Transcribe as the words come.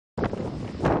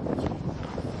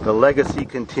The legacy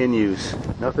continues.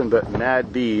 Nothing but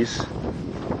mad bees.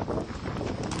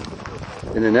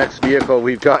 In the next vehicle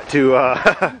we've got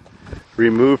to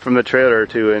remove from the trailer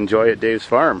to enjoy at Dave's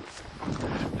farm.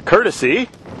 Courtesy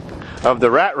of the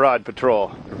Rat Rod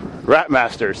Patrol. Rat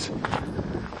Masters.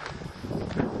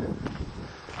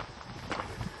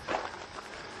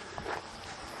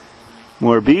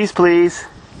 More bees, please.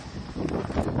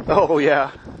 Oh,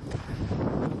 yeah.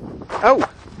 Oh!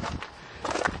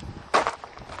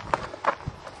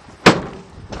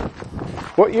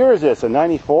 What year is this? A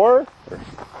 94?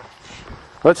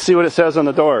 Let's see what it says on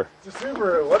the door. It's a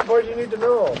Subaru. What more do you need to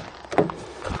know?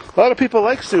 A lot of people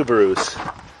like Subarus.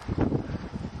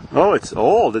 Oh, it's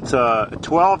old. It's a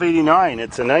 1289.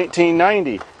 It's a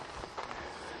 1990.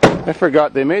 I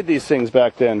forgot they made these things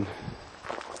back then.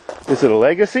 Is it a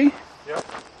Legacy? Yep.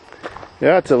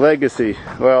 Yeah, it's a Legacy.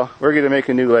 Well, we're going to make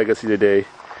a new Legacy today.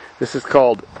 This is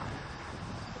called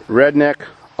Redneck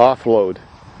Offload.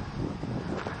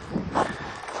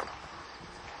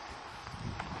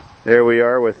 There we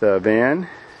are with a van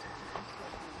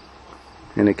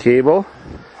and a cable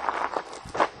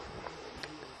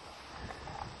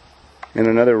and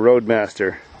another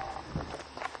Roadmaster.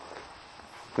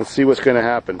 Let's see what's going to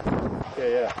happen.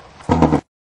 Okay, yeah.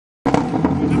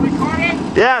 Is it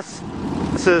recording? Yes!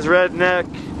 This is Redneck.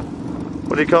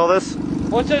 What do you call this?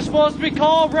 What's it supposed to be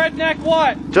called? Redneck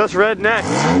what? Just redneck.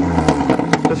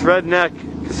 Just redneck.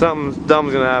 Because something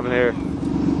dumb's going to happen here.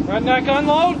 Redneck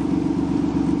unload?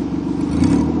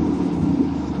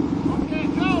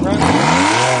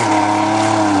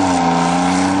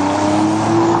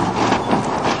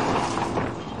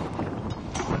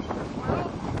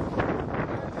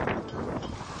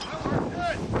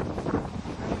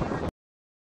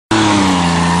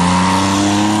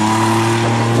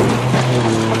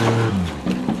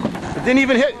 It didn't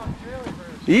even hit.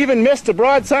 He even missed the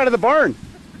broad side of the barn.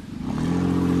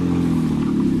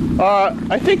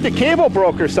 I think the cable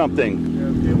broke or something. Yeah,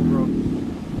 the cable broke.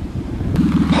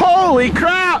 Holy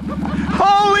crap!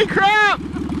 Holy crap!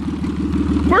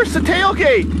 Where's the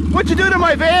tailgate? What'd you do to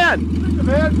my van? The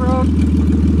van broke.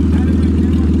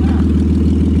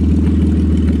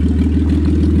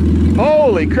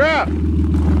 Holy crap!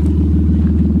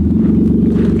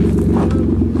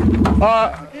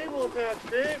 Cable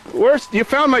attached, Dave. Where's you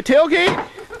found my tailgate?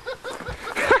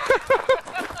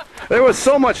 There was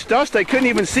so much dust I couldn't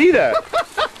even see that.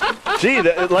 Gee,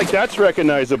 like that's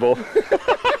recognizable.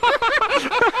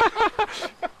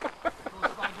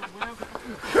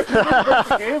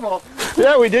 Cable.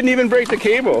 Yeah, we didn't even break the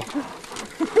cable.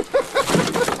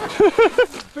 I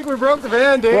think we broke the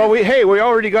van, Dave. Well, we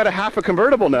already got a half a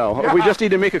convertible now. Yeah. We just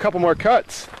need to make a couple more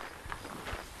cuts.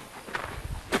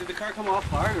 Did the car come off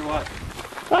hard or what?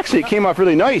 Actually, it came off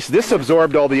really nice. This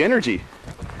absorbed all the energy.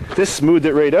 This smoothed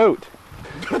it right out.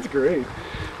 That's great.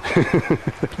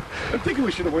 I'm thinking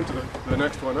we should have went to the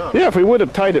next one up. Yeah, if we would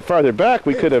have tied it farther back,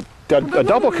 we could have done a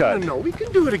double cut. No, we can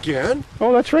do it again.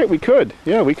 Oh, that's right, we could.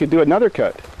 Yeah, we could do another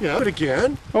cut. Yeah, do it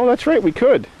again. Oh, that's right, we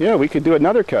could. Yeah, we could do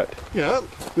another cut. Yeah,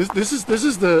 this is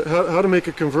the how to make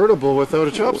a convertible without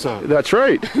a chop saw. That's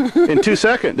right. In 2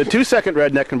 seconds. The 2-second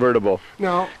redneck convertible.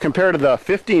 Now, Compared to the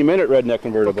 15-minute redneck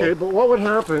convertible. okay, but what would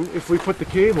happen if we put the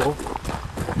cable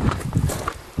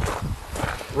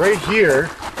right here?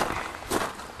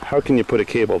 How can you put a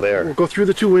cable there? We'll go through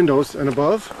the two windows and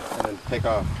above, And then take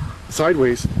off.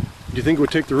 sideways. Do you think it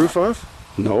would take the roof off?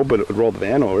 No, but it would roll the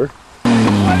van over.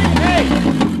 Hey!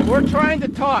 We're trying to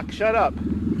talk. Shut up.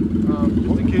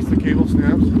 Just in case the cable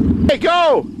snaps. Hey,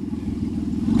 go!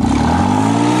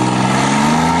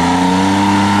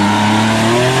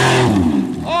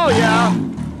 Oh, yeah.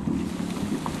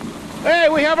 Hey,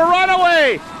 we have a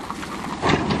runaway!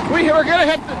 We're gonna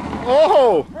hit the...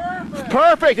 Oh!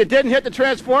 Perfect! It didn't hit the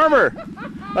transformer.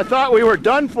 I thought we were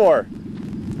done for.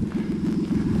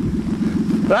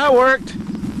 That worked.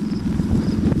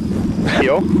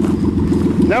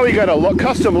 Now we got a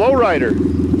custom lowrider.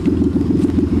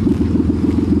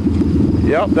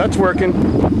 Yep, that's working.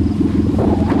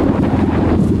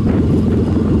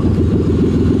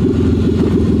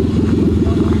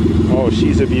 Oh,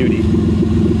 she's a beauty.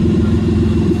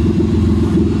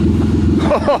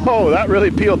 Oh, that really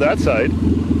peeled that side.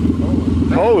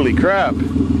 Holy crap.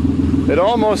 It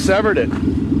almost severed it.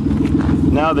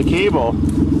 Now the cable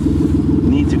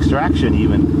needs extraction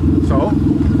even. So?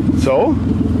 So?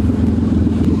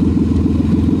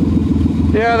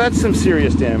 Yeah, that's some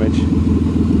serious damage.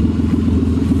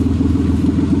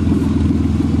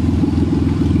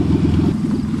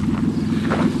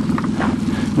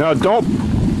 Now don't...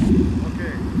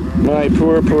 Okay. My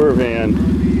poor, poor van.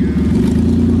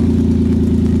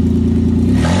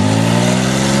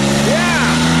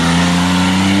 Yeah!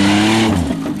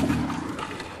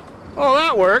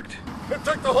 worked. It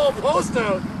took the whole post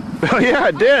out. Oh yeah,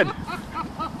 it did.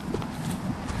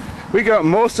 We got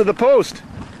most of the post.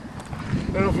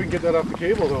 I don't know if we can get that off the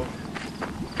cable though.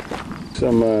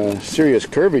 Some serious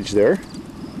curvage there.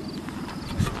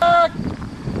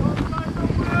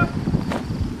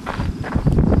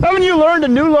 Haven't you learned a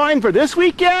new line for this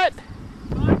week yet?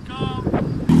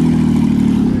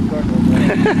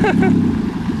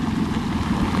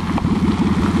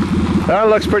 That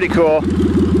looks pretty cool.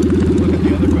 Look at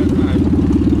the other red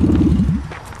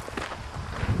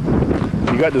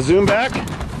flag. You got the zoom back?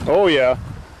 Oh yeah.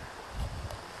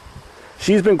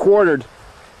 She's been quartered.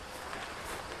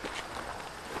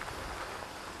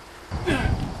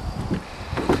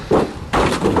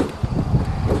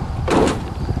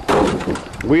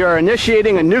 We are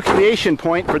initiating a nucleation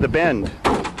point for the bend.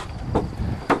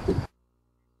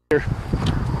 Here.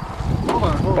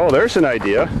 Oh, there's an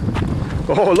idea.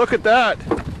 Oh, look at that.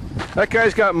 That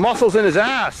guy's got muscles in his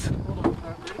ass.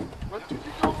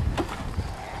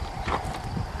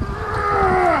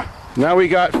 Now we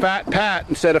got Fat Pat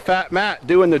instead of Fat Matt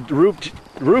doing the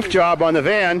roof job on the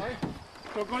van.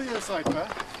 Go to the other side,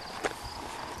 Pat.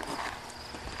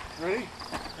 Ready?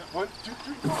 1, 2,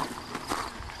 3, 4.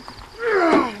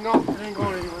 No, it ain't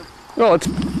going anywhere. Well, it's...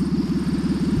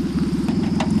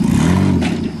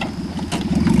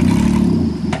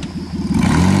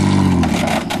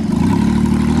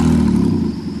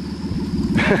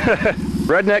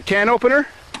 Redneck can opener?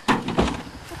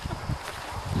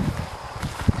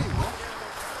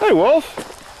 Hey, Wolf.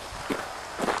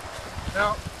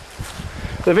 Now,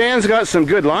 The van's got some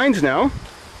good lines now.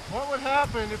 what would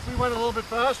happen if we went a little bit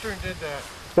faster and did that?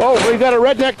 Oh, we got a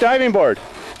redneck diving board.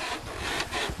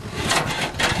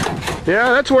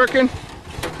 Yeah, that's working.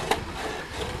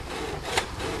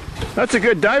 That's a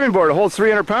good diving board. It holds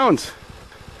 300 pounds.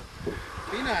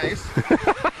 Be nice.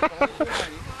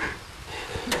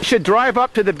 You should drive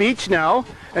up to the beach now,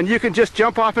 and you can just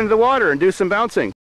jump off into the water and do some bouncing.